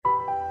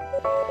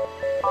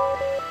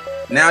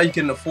Now you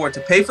can afford to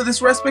pay for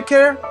this respite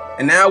care.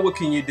 And now what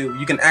can you do?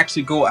 You can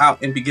actually go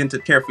out and begin to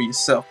care for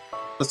yourself.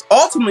 Because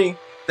ultimately,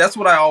 that's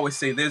what I always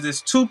say.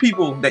 There's two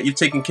people that you're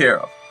taking care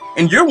of.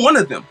 And you're one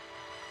of them.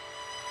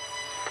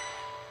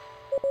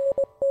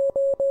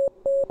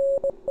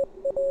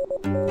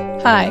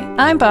 Hi,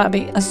 I'm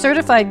Bobby, a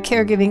certified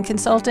caregiving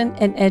consultant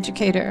and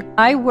educator.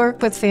 I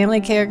work with family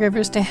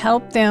caregivers to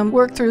help them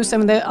work through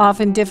some of the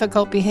often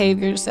difficult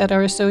behaviors that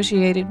are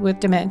associated with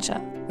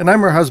dementia. And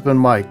I'm her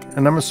husband, Mike,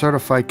 and I'm a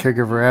certified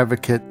caregiver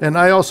advocate, and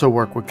I also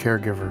work with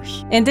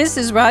caregivers. And this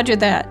is Roger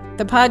That,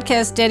 the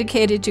podcast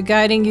dedicated to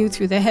guiding you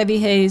through the heavy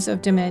haze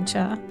of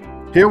dementia.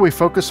 Here we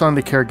focus on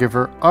the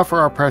caregiver, offer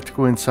our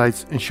practical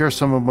insights, and share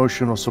some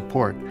emotional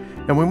support.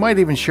 And we might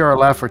even share a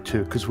laugh or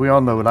two, because we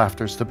all know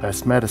laughter is the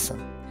best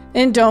medicine.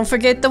 And don't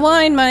forget the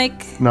wine,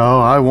 Mike. No,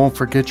 I won't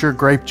forget your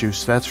grape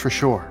juice, that's for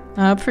sure.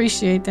 I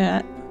appreciate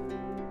that.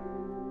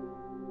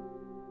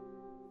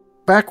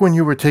 Back when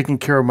you were taking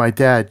care of my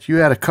dad, you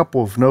had a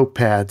couple of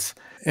notepads,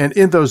 and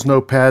in those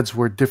notepads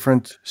were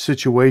different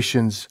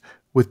situations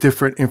with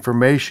different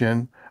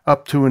information,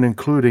 up to and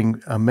including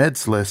a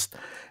meds list,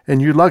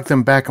 and you lugged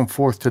them back and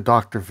forth to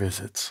doctor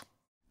visits.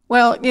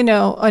 Well, you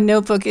know, a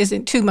notebook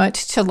isn't too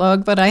much to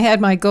lug, but I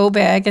had my go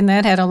bag, and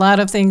that had a lot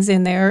of things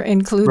in there,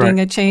 including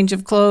a change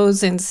of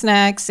clothes and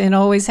snacks, and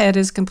always had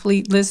his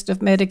complete list of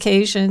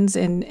medications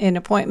and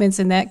appointments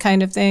and that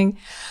kind of thing.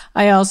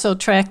 I also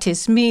tracked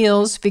his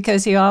meals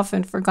because he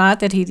often forgot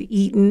that he'd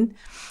eaten.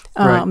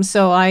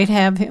 So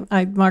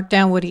I'd mark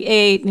down what he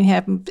ate and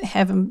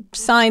have him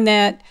sign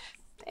that.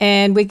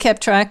 And we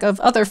kept track of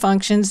other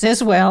functions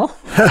as well.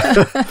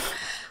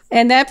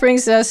 And that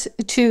brings us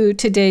to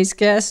today's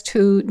guest,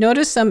 who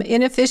noticed some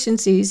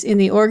inefficiencies in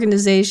the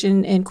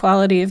organization and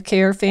quality of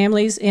care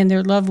families and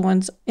their loved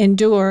ones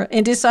endure,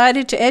 and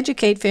decided to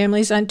educate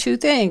families on two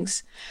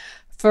things.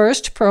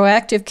 First,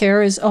 proactive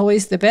care is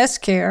always the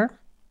best care.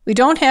 We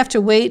don't have to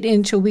wait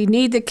until we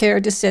need the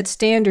care to set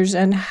standards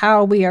on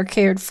how we are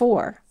cared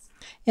for.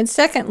 And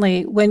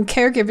secondly, when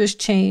caregivers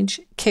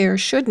change, care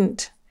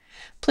shouldn't.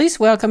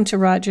 Please welcome to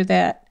Roger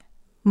That,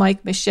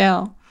 Mike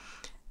Michel.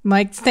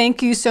 Mike,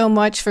 thank you so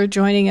much for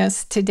joining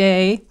us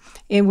today.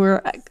 And we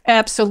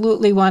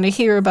absolutely want to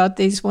hear about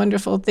these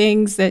wonderful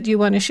things that you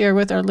want to share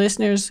with our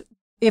listeners.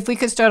 If we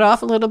could start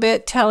off a little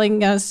bit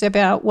telling us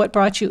about what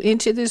brought you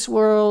into this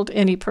world,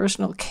 any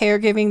personal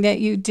caregiving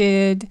that you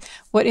did,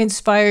 what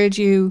inspired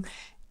you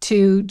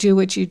to do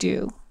what you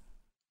do.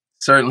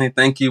 Certainly.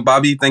 Thank you,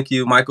 Bobby. Thank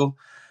you, Michael,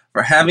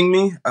 for having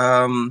me.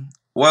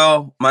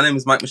 Well, my name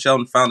is Mike Michel.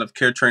 I'm founder of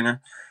Care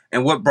Trainer.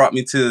 And what brought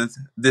me to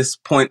this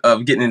point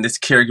of getting in this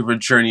caregiver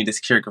journey,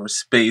 this caregiver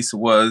space,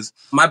 was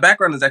my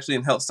background is actually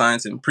in health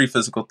science and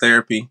pre-physical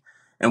therapy.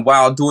 And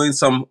while doing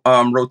some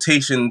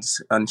rotations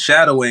and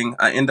shadowing,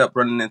 I ended up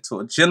running into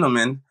a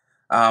gentleman.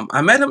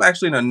 I met him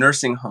actually in a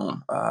nursing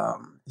home.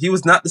 He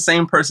was not the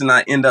same person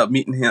I ended up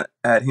meeting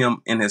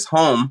him in his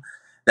home.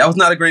 That was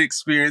not a great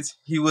experience.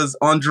 He was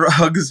on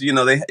drugs. You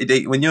know,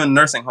 they when you're in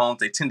nursing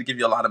homes, they tend to give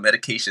you a lot of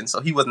medication. So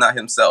he was not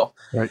himself.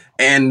 Right.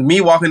 And me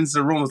walking into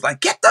the room was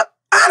like, get the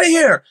out of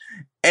here.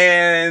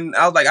 And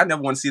I was like, I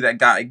never want to see that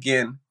guy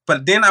again.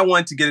 But then I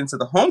wanted to get into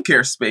the home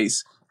care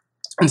space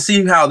and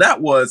see how that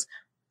was.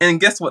 And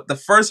guess what? The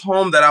first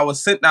home that I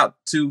was sent out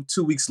to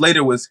 2 weeks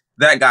later was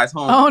that guy's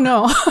home. Oh,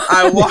 no.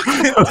 I walked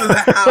into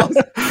the house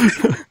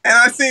and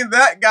I seen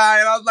that guy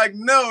and I was like,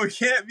 no, it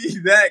can't be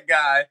that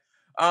guy.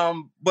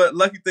 But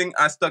lucky thing,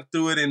 I stuck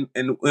through it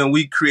and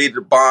we created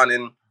a bond.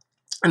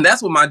 And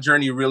that's when my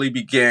journey really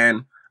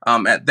began.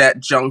 At that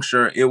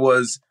juncture,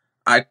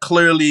 I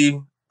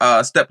clearly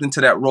stepped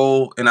into that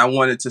role, and I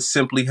wanted to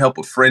simply help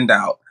a friend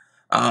out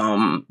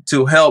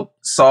to help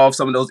solve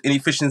some of those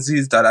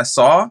inefficiencies that I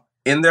saw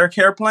in their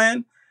care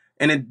plan.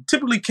 And it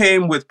typically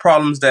came with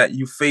problems that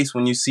you face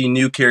when you see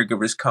new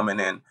caregivers coming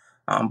in.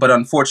 But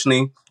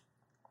unfortunately,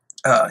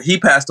 he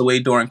passed away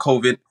during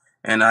COVID,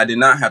 and I did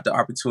not have the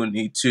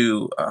opportunity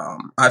to,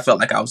 I felt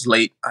like I was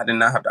late. I did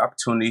not have the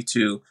opportunity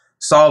to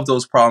solve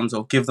those problems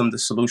or give them the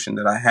solution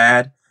that I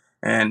had.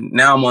 And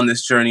now I'm on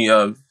this journey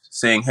of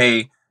saying,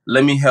 hey,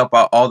 let me help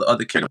out all the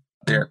other caregivers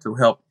there to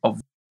help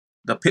avoid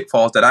the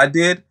pitfalls that I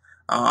did,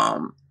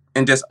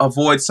 and just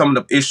avoid some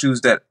of the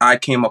issues that I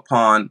came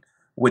upon,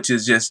 which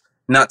is just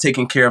not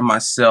taking care of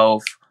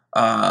myself,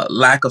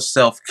 lack of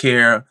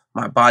self-care,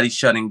 my body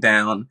shutting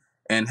down,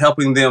 and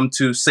helping them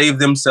to save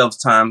themselves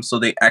time so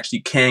they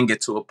actually can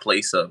get to a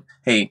place of,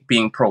 hey,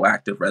 being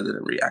proactive rather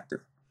than reactive.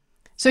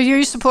 So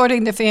you're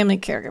supporting the family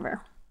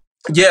caregiver?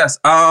 Yes.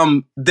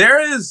 Don't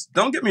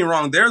get me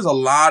wrong, there's a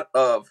lot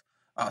of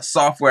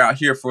software out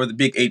here for the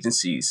big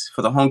agencies,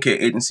 for the home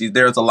care agencies.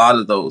 There's a lot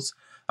of those.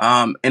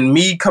 And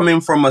me coming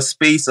from a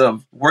space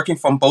of working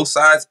from both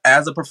sides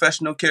as a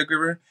professional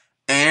caregiver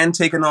and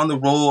taking on the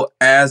role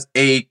as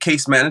a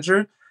case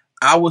manager,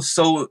 I was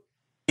so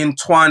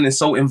entwined and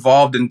so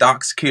involved in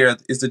Doc's care.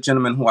 Is the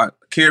gentleman who I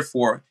cared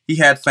for. He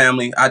had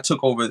family. I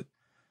took over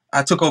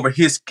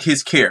his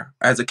care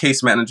as a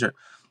case manager.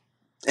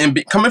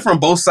 And coming from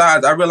both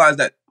sides, I realized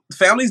that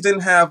families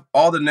didn't have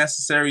all the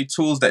necessary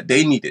tools that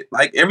they needed.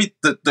 Like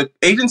the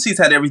agencies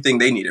had everything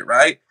they needed,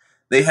 right?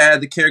 They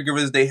had the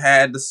caregivers, they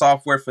had the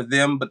software for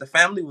them, but the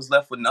family was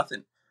left with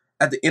nothing.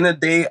 At the end of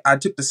the day, I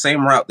took the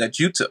same route that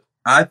you took.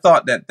 I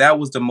thought that that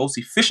was the most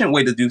efficient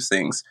way to do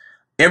things.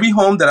 Every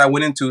home that I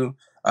went into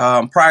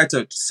prior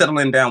to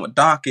settling down with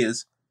Doc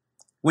is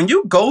when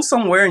you go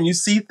somewhere and you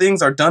see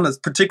things are done a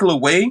particular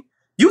way,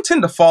 you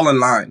tend to fall in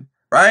line,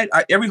 right?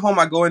 Every home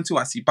I go into,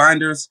 I see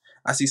binders,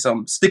 I see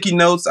some sticky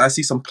notes, I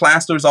see some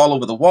plasters all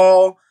over the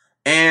wall,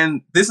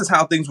 and this is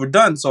how things were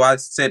done. So I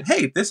said,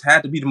 hey, this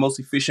had to be the most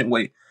efficient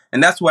way.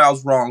 And that's where I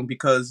was wrong,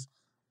 because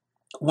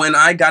when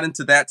I got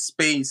into that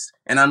space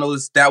and I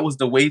noticed that was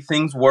the way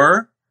things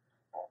were,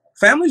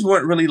 families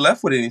weren't really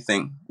left with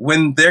anything.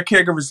 When their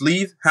caregivers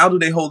leave, how do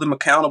they hold them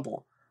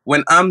accountable?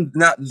 When I'm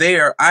not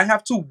there, I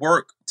have to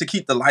work to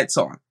keep the lights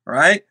on,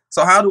 right?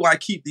 So how do I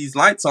keep these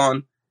lights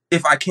on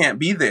if I can't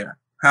be there?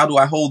 How do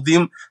I hold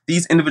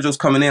these individuals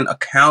coming in,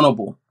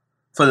 accountable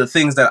for the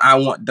things that I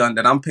want done,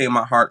 that I'm paying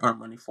my hard-earned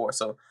money for?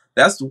 So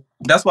that's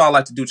what I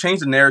like to do. Change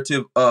the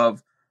narrative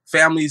of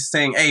families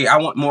saying, hey, I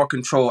want more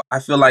control. I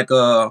feel like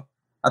I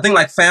think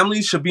like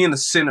families should be in the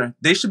center.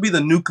 They should be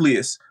the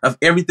nucleus of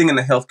everything in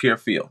the healthcare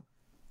field.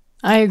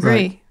 I agree.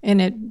 Right.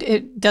 And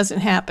it doesn't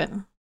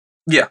happen.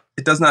 Yeah,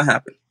 it does not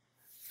happen.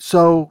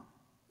 So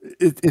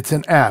it's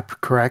an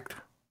app, correct?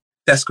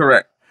 That's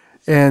correct.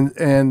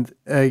 And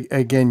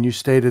again, you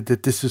stated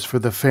that this is for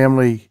the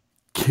family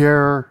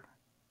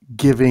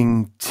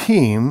caregiving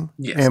team.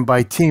 Yes. And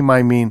by team,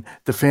 I mean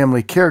the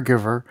family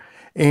caregiver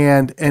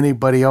and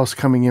anybody else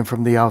coming in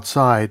from the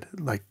outside,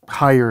 like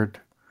hired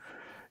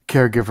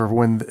caregiver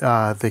when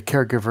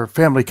the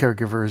family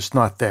caregiver is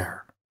not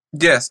there.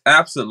 Yes,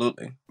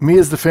 absolutely. Me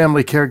as the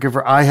family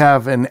caregiver, I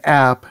have an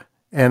app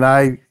and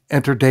I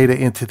enter data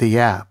into the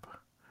app.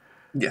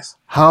 Yes.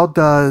 How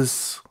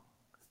does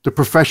the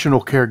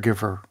professional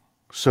caregiver,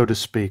 so to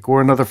speak, or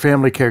another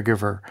family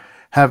caregiver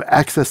have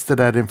access to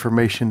that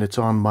information that's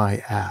on my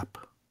app?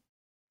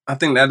 I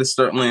think that is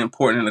certainly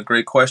important and a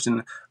great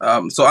question.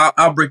 So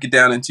I'll break it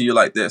down into you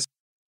like this.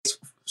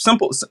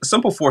 Simple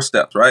 4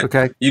 steps, right?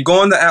 Okay. You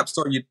go in the app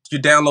store, you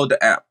download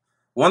the app.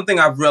 One thing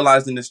I've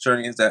realized in this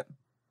journey is that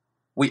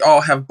we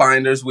all have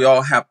binders. We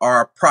all have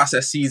our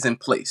processes in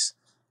place.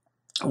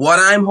 What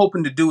I'm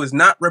hoping to do is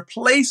not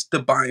replace the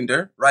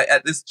binder, right,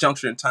 at this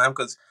juncture in time,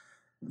 because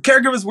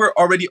caregivers were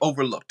already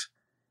overlooked.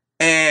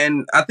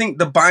 And I think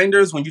the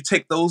binders, when you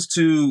take those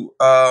to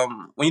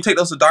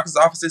doctors'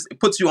 offices, it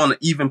puts you on an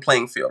even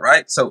playing field,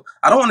 right? So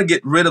I don't want to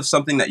get rid of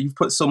something that you've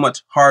put so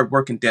much hard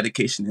work and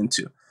dedication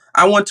into.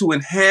 I want to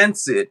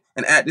enhance it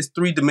and add this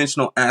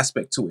 3-dimensional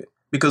aspect to it.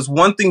 Because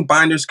one thing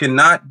binders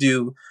cannot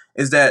do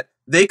is that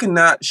they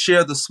cannot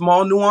share the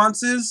small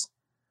nuances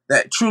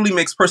that truly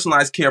makes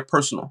personalized care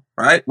personal,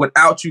 right?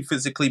 Without you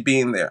physically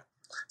being there.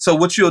 So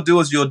what you'll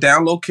do is you'll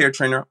download Care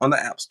Trainer on the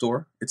App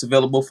Store. It's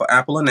available for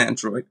Apple and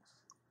Android.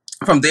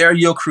 From there,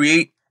 you'll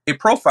create a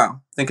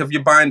profile. Think of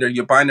your binder.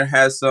 Your binder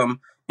has some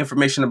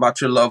information about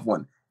your loved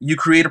one. You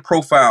create a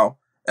profile.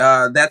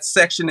 That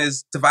section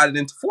is divided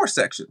into 4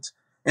 sections.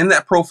 In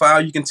that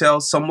profile, you can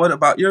tell somewhat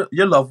about your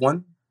loved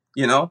one.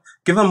 You know,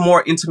 give them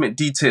more intimate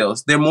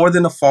details. They're more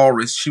than a fall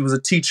risk. She was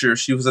a teacher.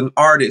 She was an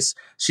artist.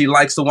 She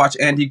likes to watch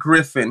Andy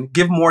Griffin.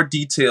 Give more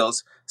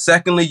details.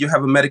 Secondly, you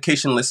have a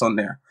medication list on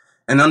there.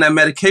 And on that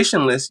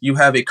medication list, you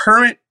have a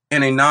current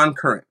and a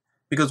non-current.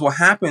 Because what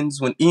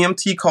happens when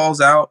EMT calls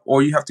out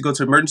or you have to go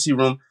to the emergency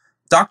room,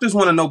 doctors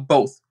want to know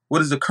both.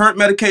 What is the current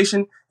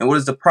medication and what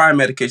is the prior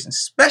medication,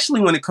 especially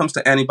when it comes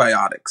to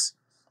antibiotics.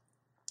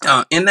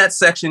 In that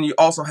section, you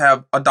also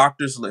have a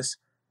doctor's list.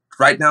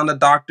 Write down the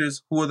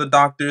doctors, who are the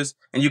doctors,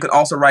 and you can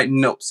also write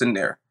notes in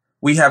there.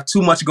 We have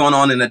too much going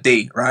on in a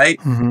day, right?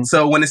 Mm-hmm.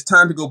 So when it's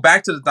time to go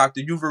back to the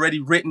doctor, you've already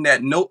written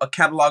that note, a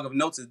catalog of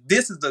notes.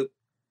 This is the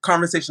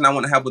conversation I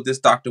want to have with this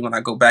doctor when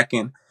I go back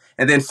in.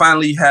 And then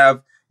finally, you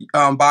have,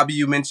 Bobby,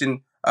 you mentioned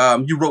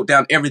you wrote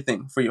down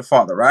everything for your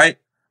father, right?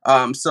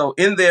 So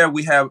in there,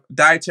 we have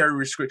dietary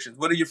restrictions.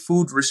 What are your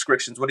food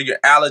restrictions? What are your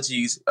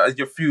allergies?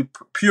 Your food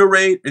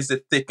pureed? Is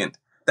it thickened?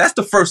 That's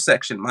the first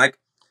section, Mike.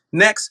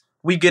 Next,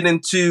 we get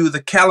into the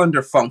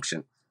calendar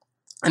function.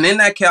 And in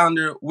that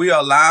calendar, we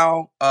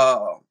allow,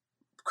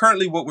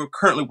 currently what we're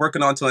currently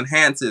working on to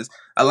enhance is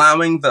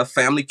allowing the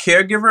family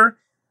caregiver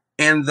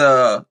and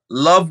the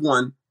loved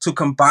one to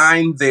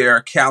combine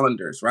their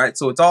calendars, right?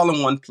 So it's all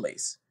in one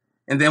place.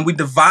 And then we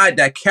divide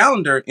that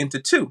calendar into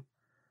 2.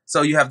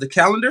 So you have the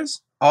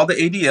calendars, all the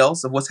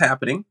ADLs of what's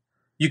happening.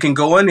 You can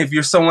go in, if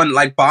you're someone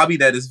like Bobby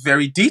that is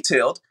very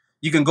detailed,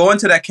 you can go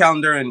into that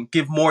calendar and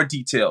give more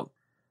detail.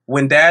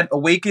 When dad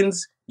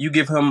awakens, you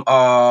give him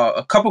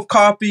a cup of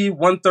coffee,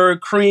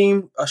 1/3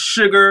 cream, a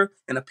sugar,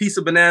 and a piece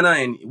of banana,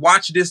 and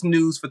watch this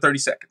news for 30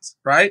 seconds,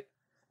 right?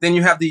 Then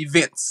you have the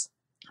events,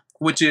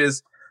 which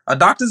is a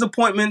doctor's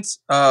appointments,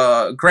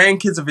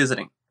 grandkids are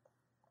visiting.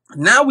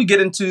 Now we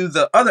get into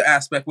the other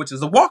aspect, which is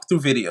the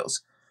walkthrough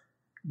videos.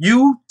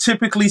 You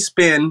typically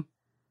spend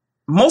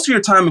most of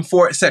your time in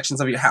 4 sections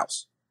of your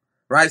house,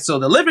 right? So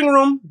the living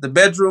room, the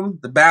bedroom,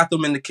 the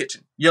bathroom, and the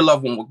kitchen. Your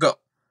loved one will go.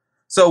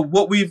 So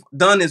what we've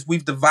done is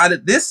we've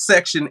divided this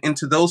section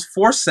into those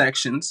 4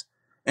 sections,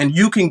 and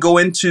you can go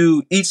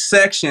into each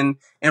section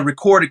and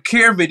record a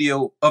care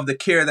video of the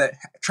care that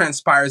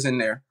transpires in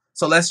there.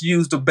 So let's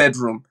use the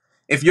bedroom.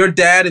 If your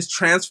dad is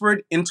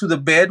transferred into the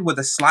bed with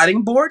a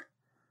sliding board,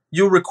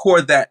 you'll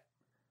record that.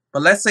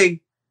 But let's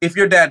say if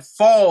your dad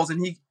falls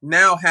and he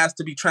now has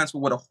to be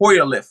transferred with a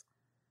Hoyer lift,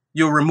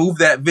 you'll remove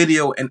that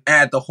video and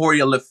add the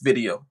Hoyer lift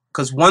video.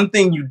 Because one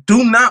thing you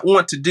do not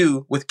want to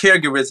do with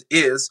caregivers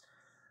is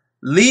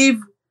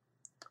leave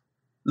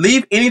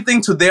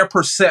anything to their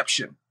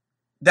perception.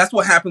 That's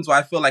what happens, what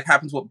I feel like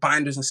happens with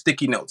binders and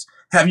sticky notes.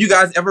 Have you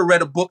guys ever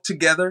read a book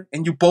together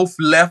and you both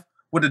left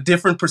with a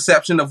different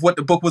perception of what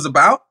the book was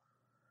about?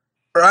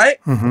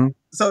 Right? Mm-hmm.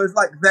 So it's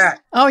like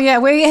that. Oh yeah,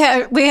 we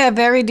have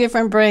very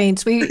different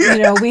brains. We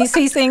we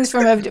see things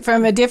from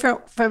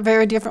a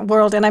very different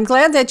world. And I'm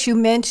glad that you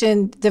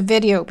mentioned the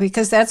video,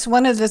 because that's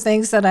one of the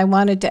things that I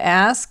wanted to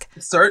ask.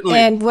 Certainly.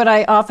 And what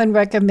I often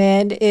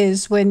recommend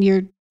is when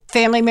you're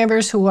family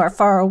members who are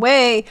far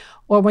away,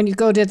 or when you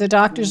go to the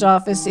doctor's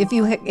office, if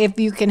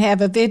you can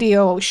have a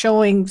video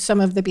showing some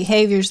of the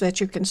behaviors that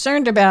you're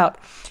concerned about,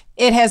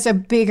 it has a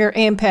bigger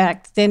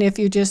impact than if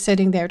you're just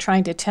sitting there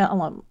trying to tell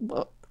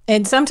them.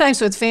 And sometimes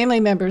with family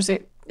members,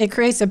 it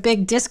creates a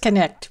big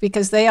disconnect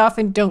because they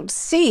often don't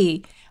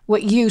see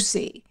what you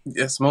see.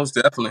 Yes, most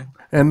definitely.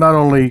 And not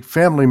only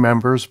family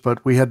members,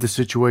 but we had the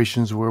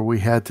situations where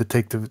we had to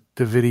take the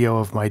video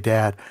of my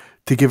dad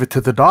to give it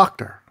to the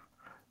doctor,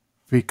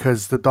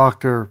 because the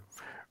doctor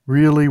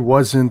really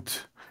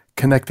wasn't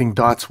connecting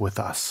dots with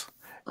us.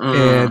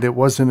 And it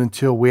wasn't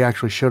until we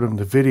actually showed him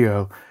the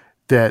video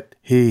that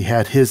he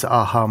had his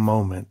aha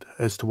moment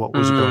as to what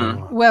was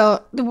going on.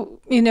 Well,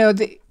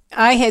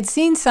 I had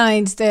seen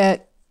signs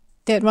that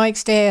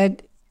Mike's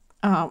dad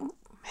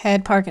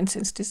had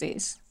Parkinson's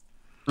disease.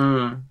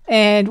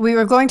 And we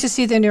were going to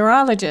see the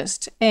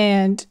neurologist.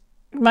 And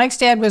Mike's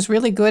dad was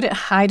really good at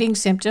hiding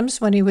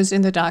symptoms when he was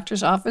in the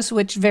doctor's office,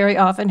 which very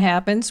often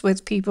happens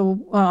with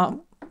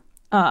people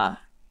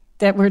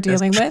that we're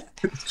dealing with.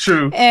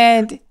 True.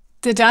 And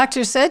the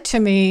doctor said to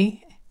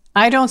me,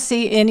 I don't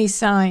see any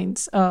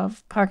signs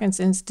of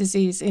Parkinson's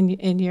disease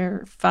in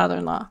your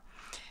father-in-law.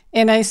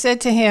 And I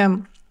said to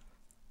him,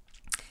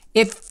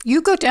 if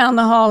you go down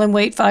the hall and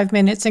wait 5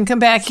 minutes and come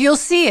back, you'll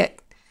see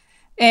it.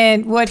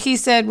 And what he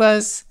said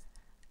was,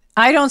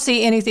 I don't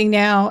see anything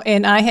now,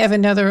 and I have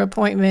another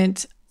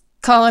appointment.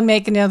 Call and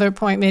make another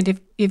appointment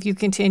if you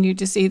continue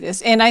to see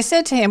this. And I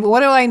said to him, what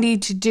do I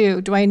need to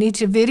do? Do I need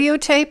to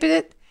videotape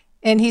it?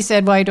 And he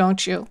said, why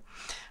don't you?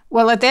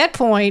 Well, at that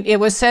point, it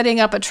was setting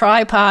up a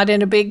tripod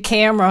and a big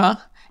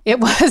camera. It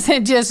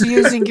wasn't just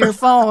using your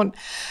phone.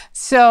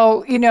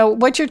 So,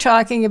 what you're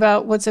talking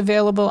about, what's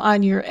available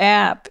on your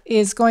app,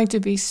 is going to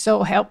be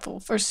so helpful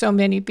for so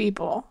many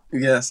people.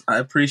 Yes, I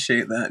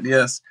appreciate that.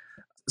 Yes.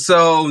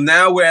 So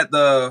now we're at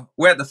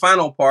the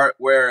final part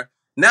where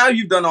now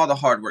you've done all the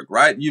hard work,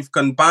 right? You've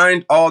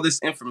combined all this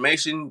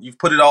information. You've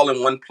put it all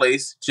in one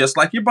place, just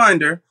like your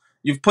binder.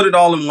 You've put it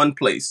all in one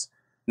place.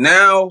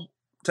 Now,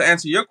 to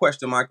answer your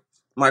question,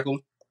 Michael,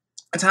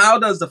 it's how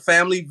does the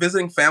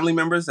visiting family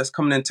members that's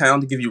coming in town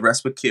to give you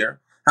respite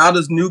care, how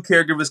does new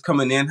caregivers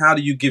coming in, how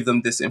do you give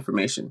them this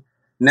information?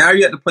 Now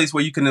you're at the place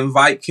where you can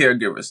invite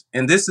caregivers.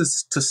 And this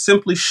is to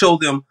simply show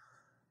them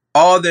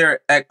all their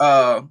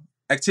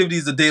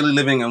activities of daily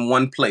living in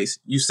one place.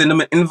 You send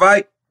them an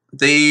invite.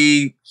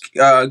 They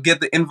get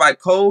the invite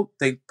code.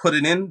 They put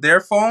it in their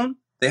phone.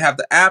 They have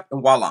the app,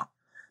 and voila.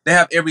 They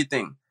have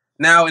everything.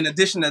 Now, in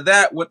addition to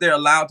that, what they're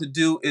allowed to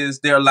do is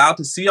they're allowed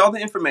to see all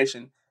the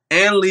information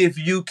and leave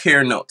you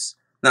care notes.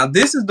 Now,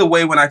 this is the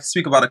way when I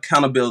speak about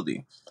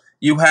accountability.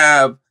 You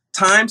have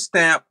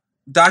timestamp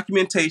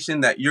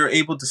documentation that you're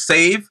able to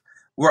save.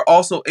 We're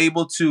also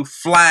able to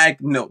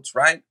flag notes,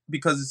 right?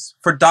 Because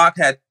for Doc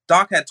had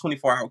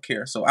 24-hour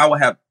care, so I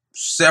would have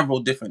several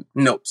different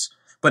notes.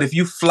 But if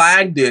you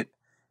flagged it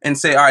and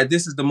say, all right,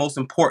 this is the most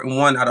important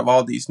one out of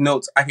all these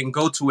notes, I can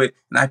go to it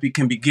and I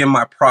can begin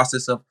my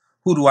process of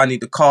who do I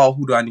need to call,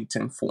 who do I need to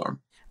inform.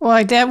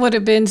 Well, that would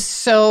have been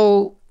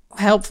so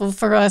helpful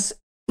for us.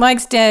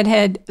 Mike's dad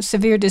had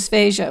severe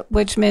dysphagia,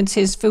 which meant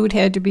his food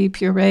had to be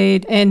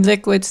pureed and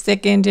liquids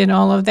thickened and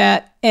all of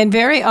that. And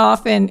very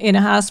often in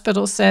a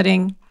hospital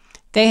setting,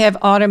 they have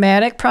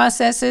automatic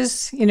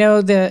processes.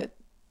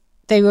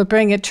 They would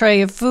bring a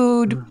tray of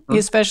food,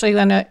 especially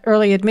when an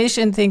early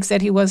admission thinks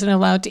that he wasn't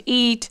allowed to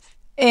eat,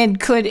 and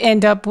could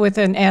end up with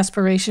an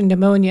aspiration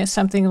pneumonia,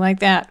 something like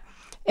that.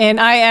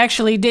 And I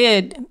actually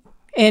did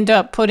end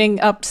up putting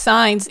up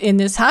signs in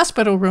this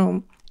hospital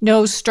room: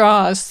 no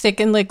straws,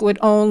 thick and liquid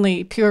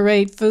only,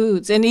 pureed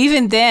foods. And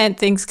even then,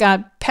 things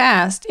got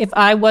passed if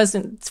I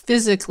wasn't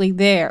physically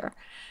there.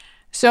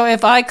 So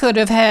if I could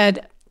have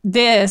had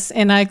this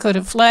and I could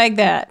have flagged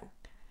that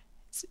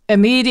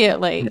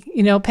immediately,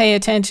 pay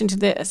attention to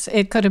this,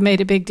 it could have made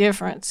a big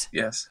difference.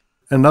 Yes.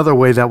 Another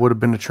way that would have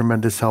been a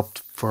tremendous help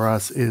for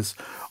us is,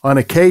 on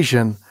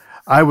occasion,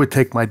 I would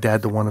take my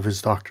dad to one of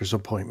his doctor's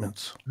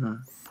appointments.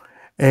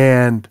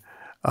 And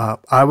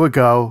I would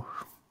go,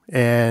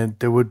 and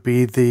there would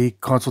be the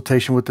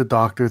consultation with the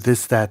doctor,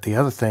 this, that, the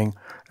other thing.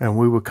 And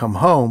we would come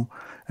home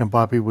and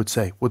Bobby would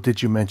say, well,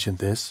 did you mention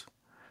this?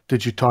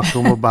 Did you talk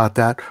to him about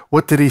that?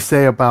 What did he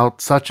say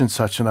about such and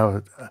such? And I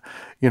would,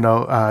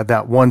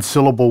 that one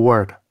syllable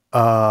word.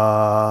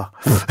 So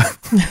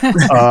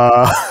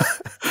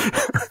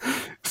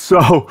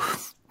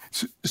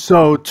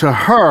to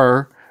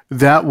her,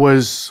 that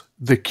was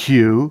the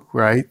cue,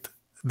 right?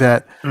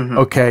 That,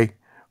 okay,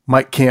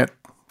 Mike can't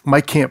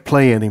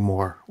play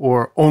anymore,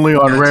 or only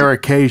on rare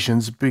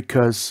occasions,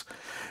 because,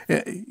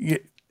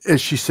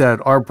 as she said,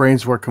 our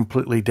brains were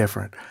completely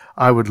different.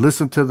 I would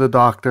listen to the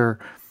doctor,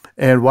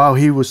 and while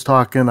he was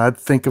talking, I'd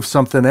think of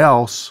something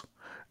else,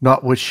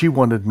 not what she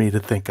wanted me to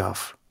think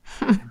of.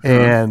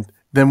 And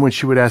then when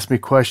she would ask me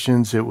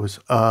questions, it was,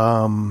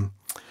 and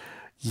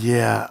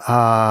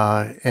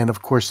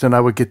of course, then I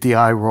would get the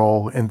eye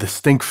roll and the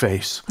stink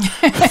face.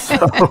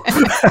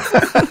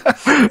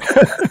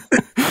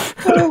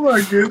 Oh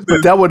my goodness!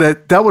 But that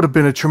would have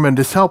been a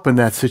tremendous help in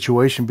that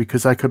situation,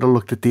 because I could have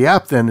looked at the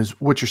app then. Is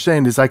what you're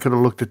saying is I could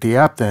have looked at the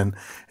app then,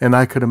 and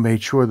I could have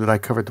made sure that I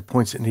covered the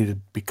points that needed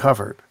to be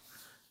covered.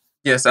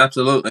 Yes,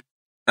 absolutely.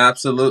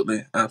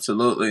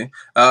 To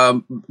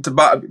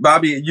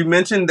Bobby, you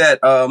mentioned that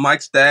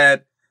Mike's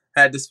dad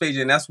had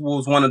dysphagia, and that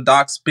was one of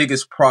Doc's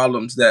biggest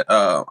problems that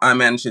I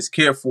managed his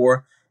care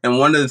for. And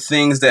one of the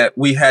things that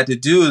we had to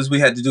do is we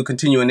had to do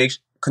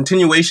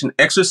continuation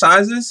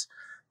exercises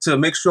to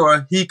make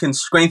sure he can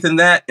strengthen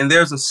that. And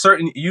there's a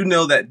certain,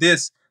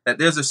 that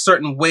there's a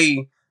certain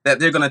way that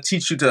they're going to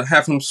teach you to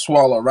have him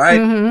swallow, right?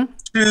 Mm-hmm.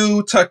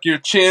 Chew, tuck your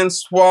chin,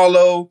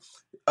 swallow,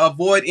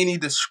 avoid any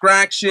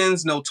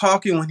distractions, no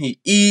talking when he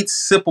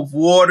eats, sip of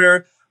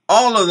water,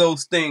 all of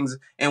those things.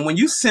 And when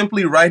you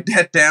simply write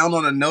that down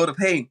on a note of,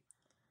 hey,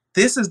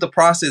 this is the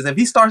process. If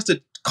he starts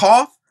to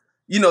cough,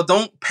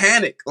 don't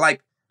panic.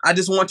 Like, I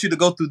just want you to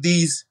go through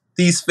these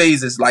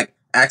phases. Like,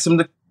 ask him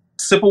to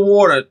sip of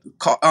water,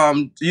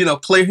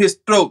 clear his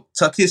throat,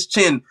 tuck his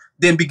chin,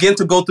 then begin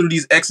to go through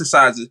these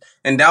exercises.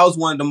 And that was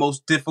one of the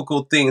most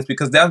difficult things,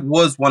 because that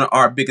was one of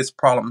our biggest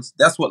problems.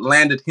 That's what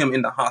landed him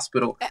in the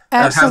hospital.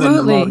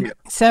 Absolutely.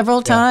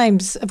 Several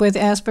times with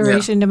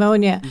aspiration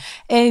pneumonia.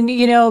 And,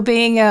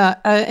 being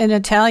an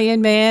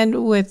Italian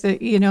man with,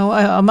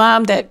 a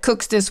mom that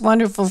cooks this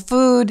wonderful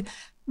food,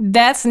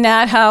 that's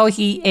not how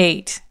he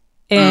ate.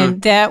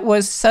 And that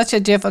was such a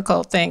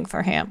difficult thing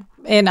for him.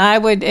 And I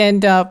would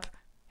end up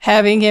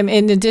having him,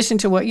 in addition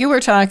to what you were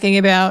talking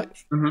about,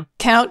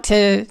 count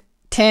to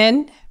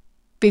 10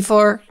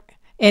 before,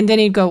 and then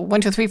he'd go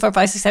 1, 2, 3, 4,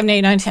 5, 6, 7,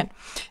 8, 9, 10.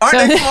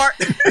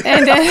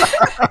 And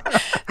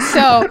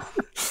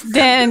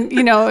then,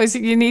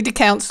 you need to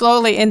count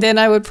slowly. And then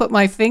I would put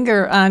my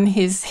finger on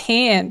his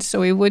hand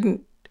so he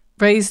wouldn't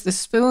raise the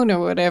spoon or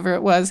whatever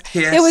it was.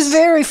 Yes. It was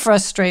very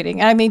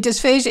frustrating. I mean,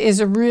 dysphagia is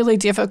a really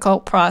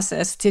difficult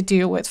process to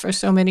deal with for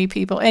so many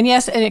people. And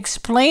yes, and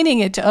explaining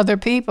it to other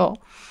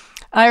people.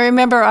 I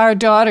remember our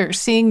daughter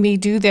seeing me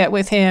do that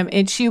with him,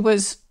 and she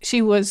was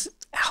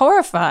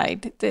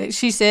horrified.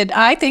 She said,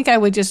 I think I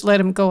would just let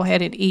him go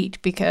ahead and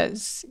eat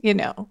because,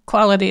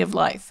 quality of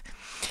life.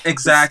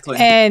 Exactly.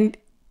 And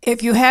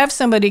if you have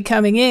somebody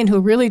coming in who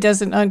really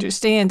doesn't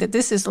understand that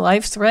this is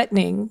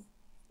life-threatening,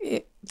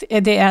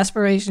 the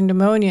aspiration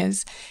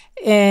pneumonias,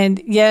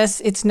 and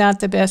yes, it's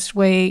not the best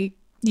way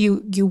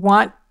you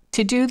want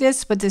to do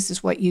this, but this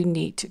is what you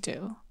need to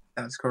do.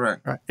 That's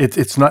correct. Right.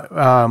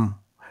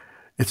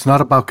 It's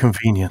not about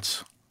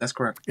convenience. That's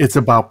correct. It's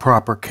about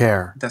proper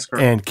care. That's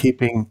correct. And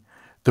keeping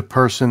the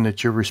person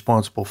that you're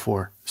responsible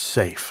for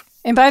safe.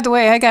 And by the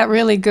way, I got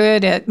really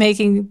good at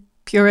making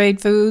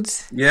pureed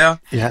foods. Yeah.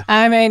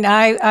 I mean,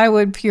 I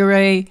would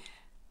puree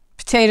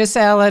potato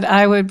salad.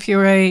 I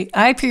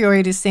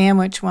pureed a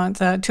sandwich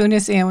once, a tuna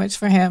sandwich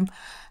for him.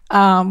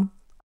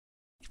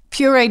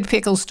 Pureed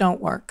pickles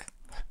don't work.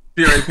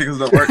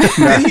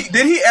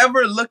 Did he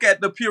ever look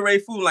at the puree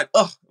food like,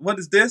 oh, what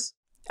is this?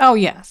 Oh,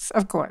 yes,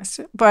 of course.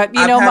 But,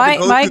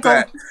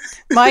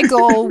 my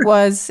goal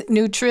was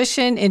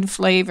nutrition and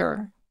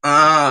flavor.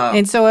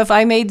 And so if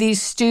I made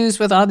these stews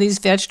with all these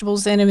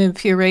vegetables in them and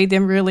pureed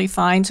them really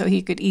fine so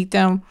he could eat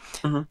them,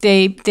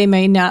 they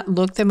may not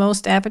look the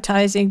most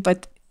appetizing,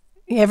 but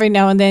every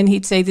now and then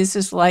he'd say, this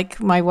is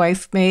like my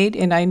wife made,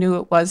 and I knew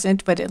it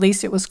wasn't, but at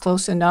least it was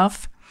close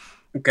enough.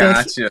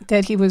 Gotcha.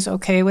 That he was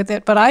okay with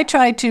it. But I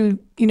tried to,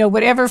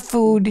 whatever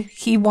food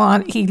he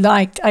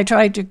liked, I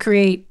tried to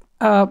create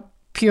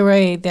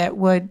puree that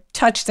would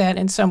touch that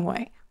in some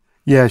way.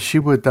 Yeah, she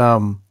would,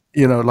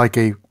 like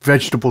a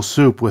vegetable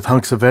soup with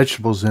hunks of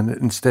vegetables in it.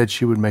 Instead,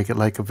 she would make it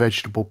like a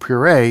vegetable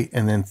puree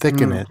and then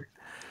thicken it.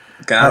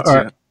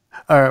 Gotcha.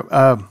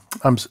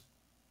 I'm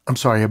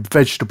sorry, a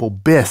vegetable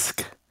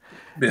bisque.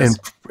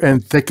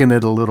 And thicken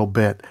it a little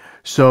bit.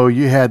 So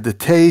you had the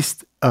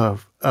taste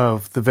of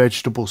the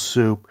vegetable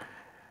soup,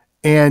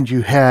 and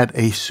you had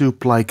a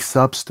soup-like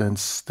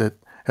substance that,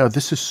 oh,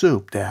 this is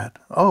soup, Dad.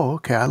 Oh,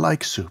 okay, I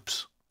like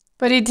soups.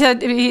 But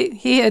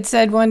he had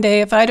said one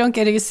day, if I don't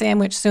get a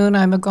sandwich soon,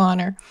 I'm a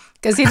goner,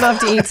 because he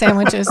loved to eat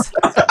sandwiches.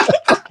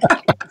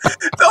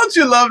 Don't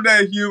Don't you love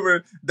that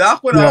humor?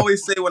 Doc would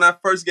always say when I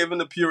first gave him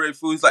the pureed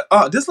food, he's like,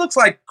 "Oh, this looks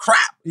like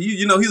crap."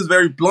 He was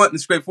very blunt and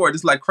straightforward.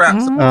 This is like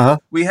crap. So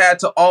we had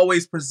to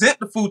always present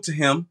the food to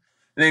him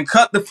and then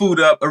cut the food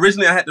up.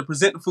 Originally, I had to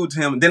present the food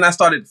to him. And then I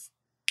started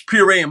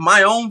pureeing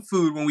my own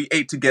food when we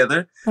ate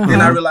together.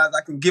 Then I realized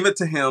I could give it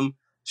to him,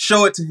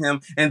 show it to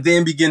him, and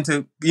then begin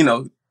to,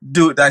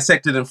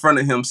 dissect it in front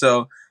of him.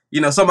 So,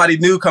 somebody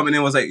new coming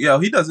in was like, "Yo,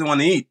 he doesn't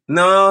want to eat."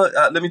 No,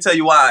 let me tell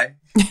you why.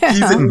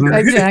 He's an eater.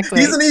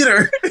 Exactly. He's an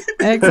eater.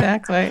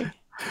 Exactly.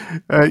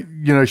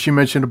 She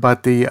mentioned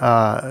about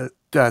the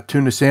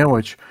tuna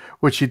sandwich.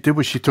 What she did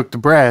was she took the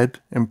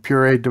bread and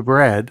pureed the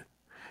bread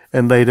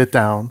and laid it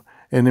down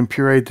and then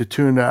pureed the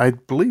tuna. I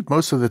believe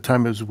most of the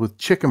time it was with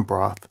chicken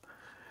broth,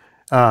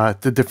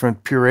 the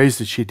different purees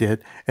that she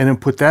did, and then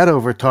put that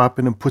over top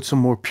and then put some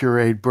more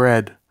pureed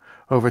bread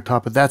over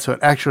top of that. So it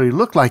actually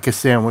looked like a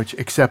sandwich,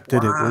 except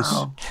that it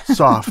was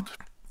soft,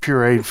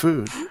 pureed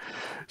food.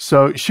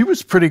 So she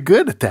was pretty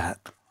good at that.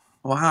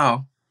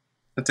 Wow.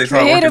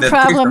 Creative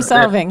problem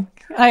solving.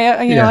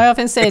 I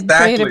often say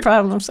creative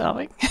problem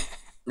solving.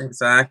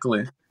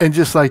 Exactly. And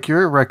just like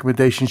your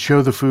recommendation,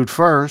 show the food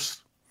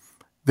first,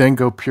 then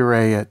go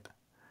puree it.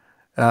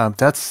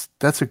 That's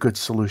a good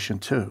solution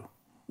too.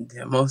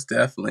 Yeah, most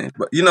definitely.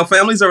 But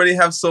families already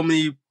have so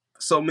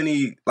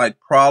many like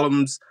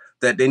problems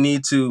that they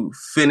need to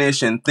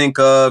finish and think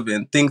of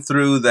and think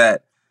through,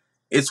 that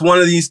it's one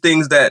of these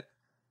things that,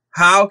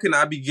 how can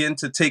I begin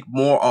to take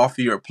more off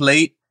of your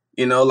plate?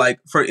 Like,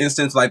 for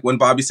instance, like when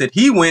Bobby said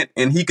he went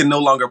and he can no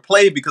longer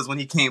play because when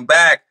he came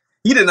back,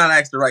 he did not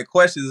ask the right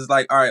questions. It's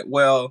like, all right,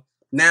 well,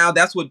 now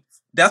that's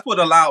what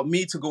allowed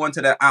me to go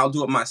into that "I'll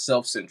do it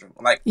myself" syndrome.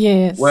 Like,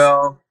 yes.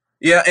 Well,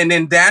 yeah. And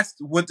then that's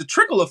what the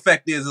trickle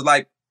effect is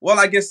like, well,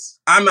 I guess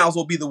I might as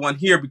well be the one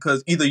here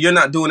because either you're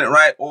not doing it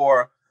right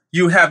or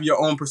you have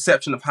your own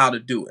perception of how to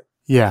do it.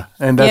 Yeah.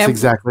 And that's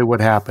exactly what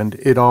happened.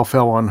 It all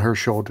fell on her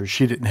shoulders.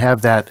 She didn't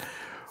have that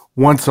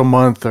once a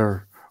month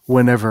or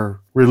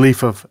whenever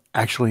relief of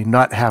actually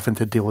not having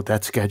to deal with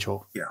that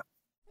schedule. Yeah.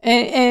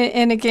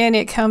 And again,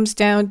 it comes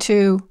down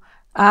to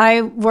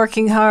I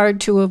working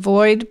hard to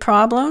avoid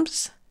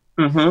problems.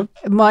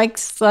 Mm-hmm.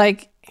 Mike's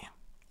like,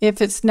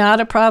 if it's not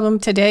a problem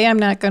today, I'm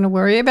not going to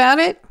worry about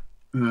it.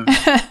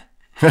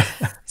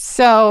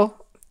 So,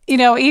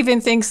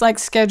 even things like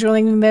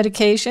scheduling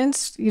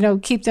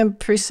medications, keep them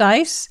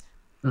precise.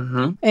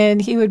 Mm-hmm.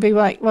 And he would be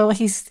like, well,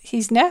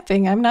 he's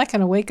napping. I'm not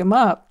going to wake him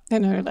up.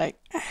 And they're like,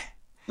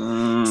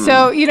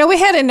 So, we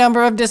had a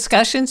number of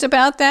discussions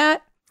about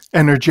that.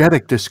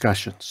 Energetic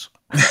discussions.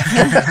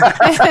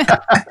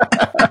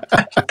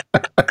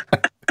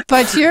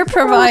 But you're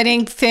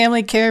providing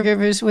family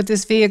caregivers with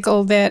this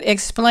vehicle that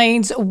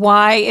explains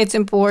why it's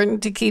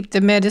important to keep the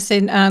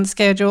medicine on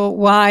schedule,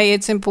 why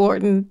it's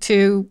important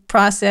to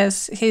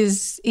process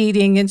his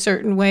eating in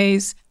certain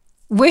ways.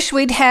 Wish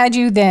we'd had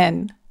you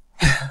then.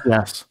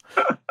 Yes.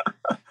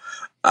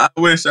 I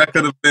wish I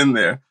could have been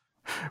there.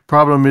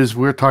 Problem is,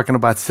 we're talking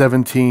about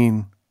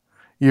 17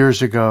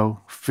 years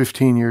ago,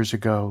 15 years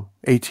ago,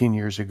 18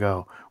 years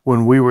ago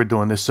when we were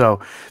doing this. So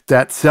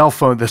that cell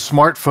phone, the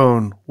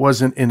smartphone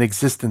wasn't in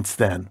existence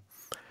then,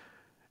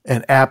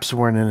 and apps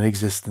weren't in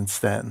existence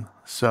then.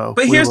 So,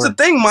 but here's the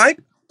thing, Mike.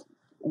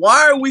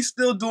 Why are we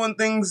still doing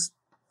things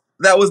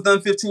that was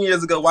done 15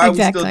 years ago? Why are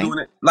we still doing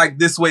it like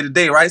this way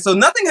today, right? So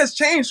nothing has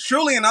changed,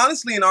 truly and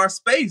honestly, in our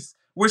space.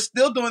 We're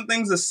still doing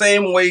things the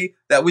same way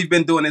that we've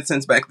been doing it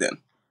since back then.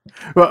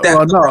 Well,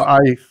 no,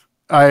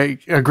 I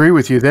agree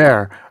with you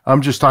there.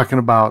 I'm just talking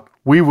about,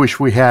 we wish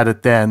we had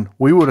it then.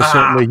 We would have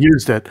certainly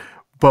used it,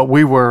 but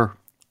we were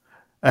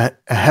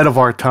ahead of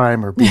our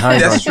time or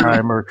behind our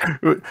time or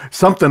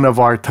something of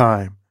our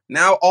time.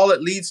 Now all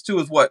it leads to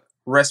is what?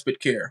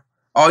 Respite care.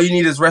 All you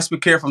need is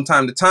respite care from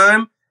time to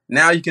time.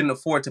 Now you can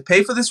afford to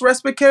pay for this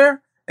respite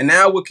care. And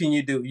now what can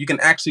you do? You can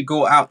actually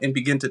go out and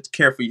begin to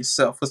care for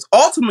yourself. Because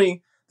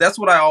ultimately, that's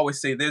what I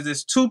always say.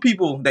 There's two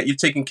people that you're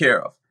taking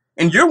care of,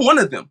 and you're one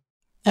of them.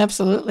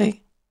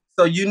 Absolutely.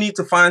 So you need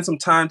to find some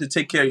time to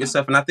take care of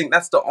yourself. And I think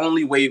that's the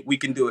only way we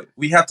can do it.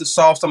 We have to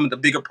solve some of the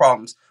bigger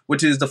problems,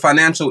 which is the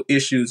financial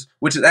issues,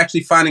 which is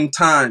actually finding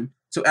time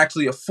to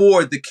actually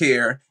afford the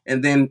care.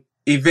 And then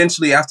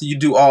eventually, after you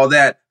do all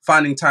that,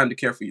 finding time to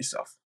care for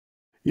yourself.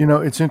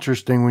 It's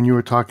interesting when you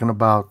were talking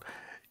about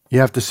you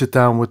have to sit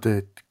down with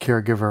the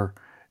caregiver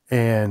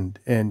and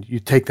you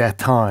take that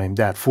time,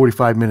 that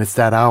 45 minutes,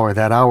 that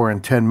hour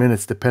and 10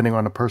 minutes, depending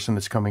on the person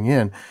that's coming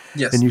in.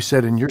 Yes. And you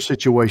said in your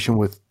situation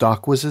with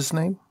Doc was his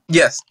name?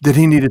 Yes. That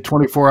he needed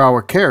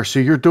 24-hour care. So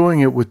you're doing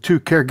it with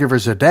 2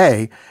 caregivers a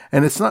day,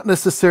 and it's not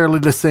necessarily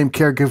the same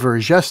caregiver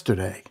as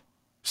yesterday.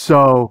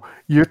 So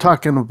you're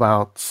talking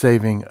about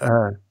saving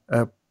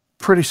a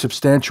pretty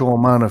substantial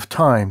amount of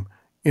time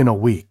in a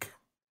week.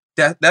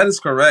 That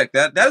is correct.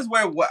 That is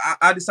where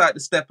I decided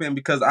to step in,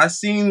 because I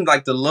seen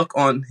like the look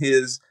on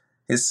his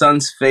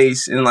son's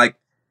face, and like,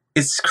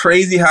 it's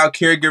crazy how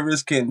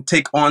caregivers can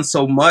take on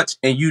so much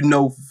and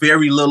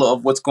very little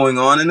of what's going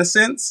on in a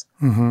sense.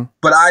 Mm-hmm.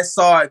 But I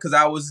saw it because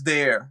I was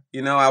there.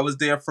 I was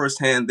there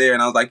firsthand there,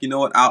 and I was like, you know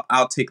what?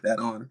 I'll take that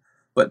on.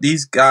 But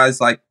these guys,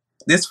 like,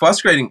 it's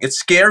frustrating. It's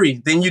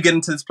scary. Then you get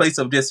into this place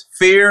of just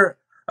fear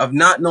of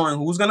not knowing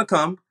who's going to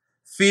come,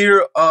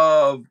 fear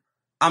of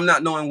I'm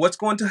not knowing what's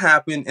going to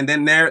happen. And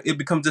then there it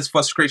becomes this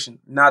frustration.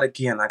 Not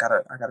again. I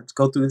gotta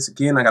go through this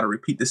again. I got to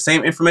repeat the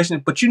same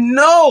information. But you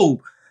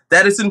know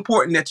that it's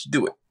important that you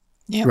do it.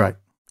 Yeah, Right.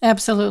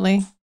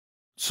 Absolutely.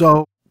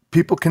 So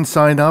people can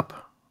sign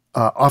up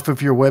off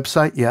of your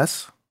website,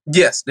 yes?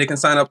 Yes, they can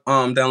sign up,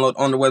 download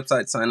on the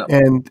website, sign up.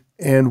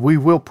 And we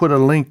will put a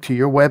link to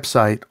your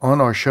website on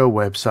our show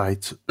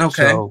websites.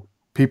 Okay. So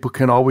people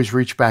can always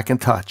reach back in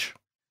touch.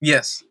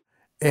 Yes.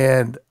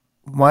 And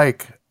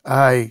Mike,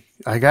 I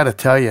got to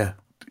tell you,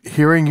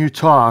 hearing you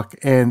talk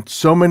and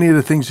so many of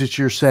the things that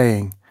you're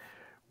saying,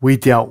 we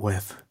dealt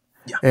with.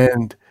 Yeah.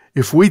 And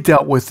if we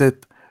dealt with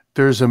it,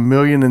 there's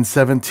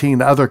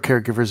 1,017,000 other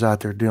caregivers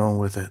out there dealing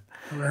with it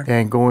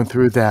and going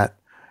through that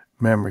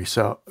memory.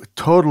 So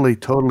totally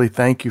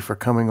thank you for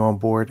coming on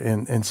board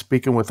and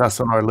speaking with us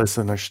and our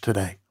listeners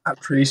today. I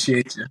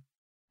appreciate you.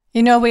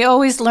 You know, we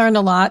always learn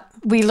a lot.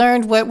 We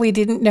learned what we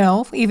didn't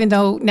know, even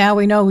though now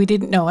we know we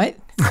didn't know it.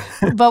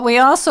 But we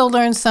also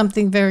learned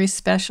something very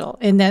special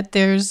in that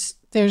there's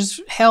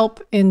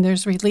help and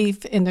there's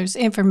relief and there's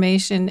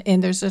information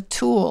and there's a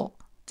tool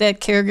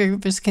that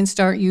caregivers can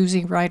start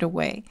using right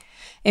away.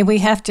 And we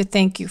have to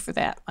thank you for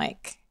that,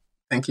 Mike.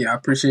 Thank you. I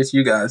appreciate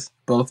you guys,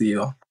 both of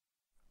you.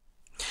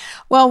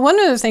 Well, one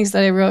of the things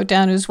that I wrote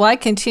down is why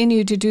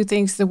continue to do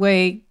things the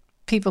way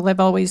people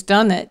have always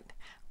done it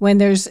when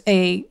there's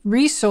a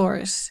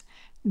resource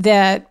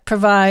that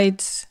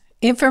provides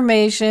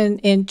information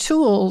and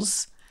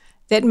tools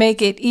that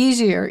make it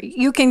easier.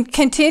 You can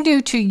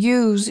continue to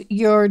use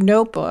your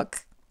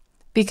notebook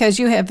because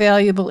you have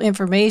valuable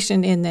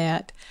information in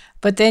that,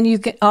 but then you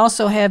can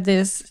also have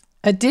this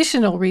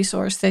additional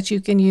resource that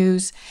you can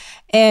use.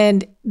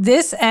 And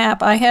this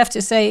app, I have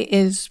to say,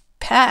 is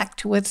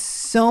packed with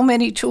so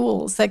many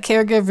tools that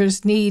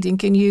caregivers need and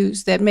can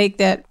use that make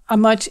that a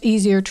much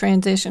easier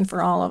transition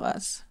for all of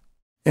us.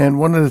 And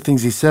one of the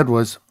things he said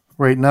was,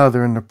 right now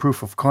they're in the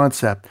proof of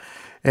concept.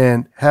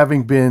 And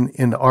having been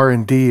in the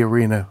R&D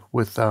arena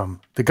with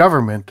the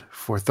government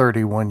for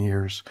 31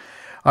 years,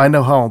 I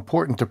know how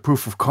important the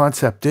proof of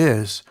concept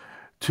is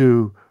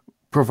to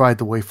provide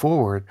the way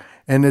forward.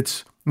 And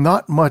it's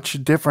not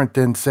much different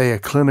than, say, a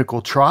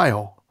clinical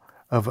trial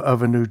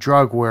of a new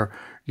drug where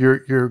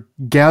you're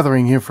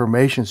gathering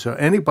information. So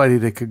anybody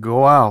that could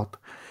go out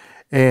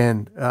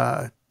and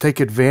take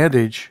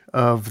advantage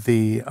of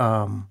the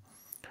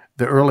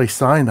early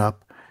sign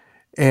up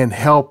and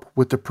help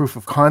with the proof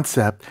of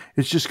concept,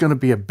 it's just going to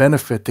be a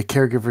benefit to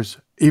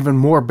caregivers, even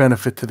more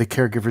benefit to the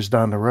caregivers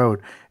down the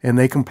road, and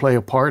they can play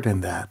a part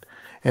in that.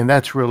 And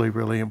that's really,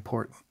 really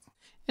important.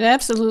 It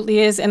absolutely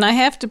is. And I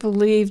have to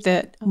believe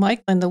that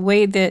Mike, and the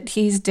way that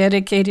he's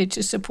dedicated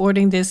to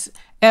supporting this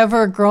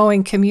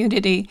ever-growing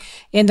community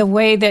in the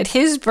way that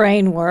his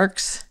brain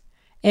works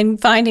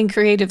and finding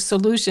creative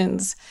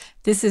solutions,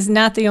 this is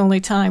not the only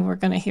time we're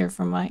going to hear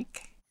from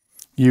Mike.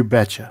 You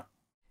betcha.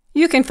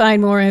 You can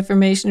find more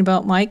information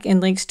about Mike and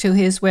links to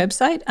his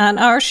website on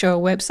our show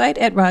website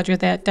at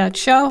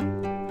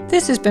rogerthat.show.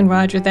 This has been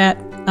Roger That.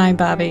 I'm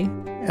Bobby.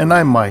 And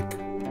I'm Mike.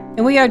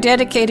 And we are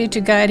dedicated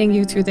to guiding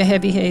you through the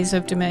heavy haze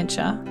of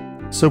dementia.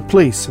 So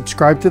please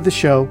subscribe to the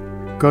show,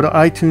 go to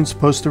iTunes,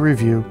 post a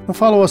review, and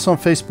follow us on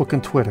Facebook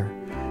and Twitter.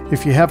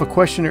 If you have a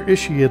question or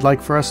issue you'd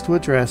like for us to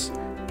address,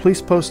 please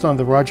post on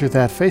the Roger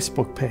That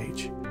Facebook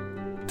page.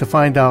 To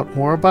find out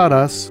more about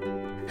us,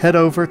 head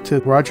over to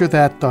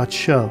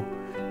rogerthat.show.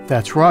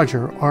 That's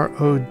Roger,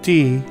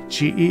 RODGER,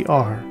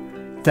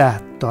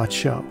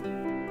 that.show.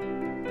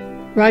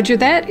 Roger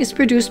That is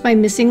produced by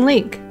Missing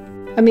Link,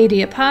 a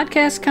media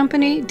podcast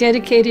company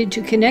dedicated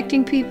to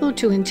connecting people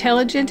to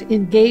intelligent,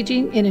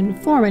 engaging, and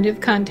informative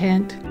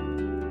content.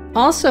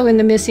 Also in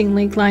the Missing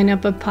Link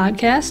lineup of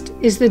podcasts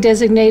is the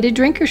Designated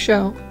Drinker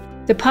Show,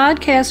 the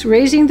podcast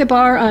raising the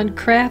bar on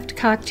craft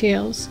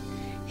cocktails.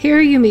 Here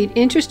you meet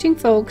interesting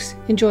folks,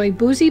 enjoy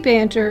boozy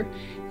banter,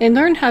 and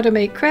learn how to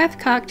make craft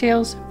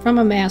cocktails from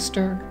a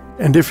master.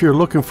 And if you're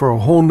looking for a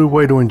whole new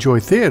way to enjoy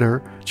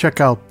theater, check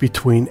out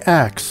Between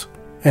Acts,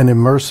 an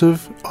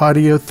immersive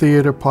audio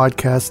theater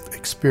podcast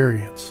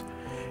experience.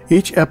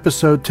 Each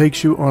episode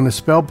takes you on a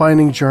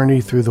spellbinding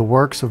journey through the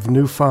works of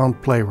newfound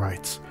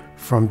playwrights,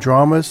 from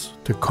dramas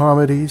to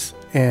comedies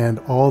and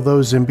all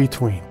those in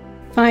between.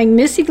 Find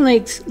Missing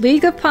Link's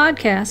League of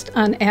Podcasts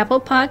on Apple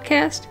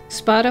Podcast,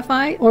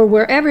 Spotify, or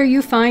wherever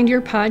you find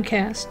your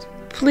podcast.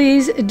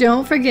 Please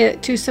don't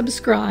forget to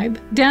subscribe,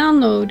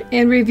 download,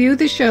 and review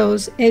the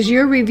shows, as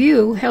your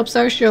review helps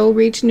our show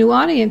reach new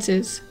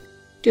audiences.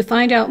 To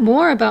find out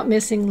more about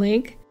Missing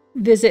Link,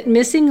 visit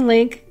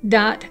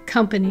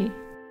missinglink.company.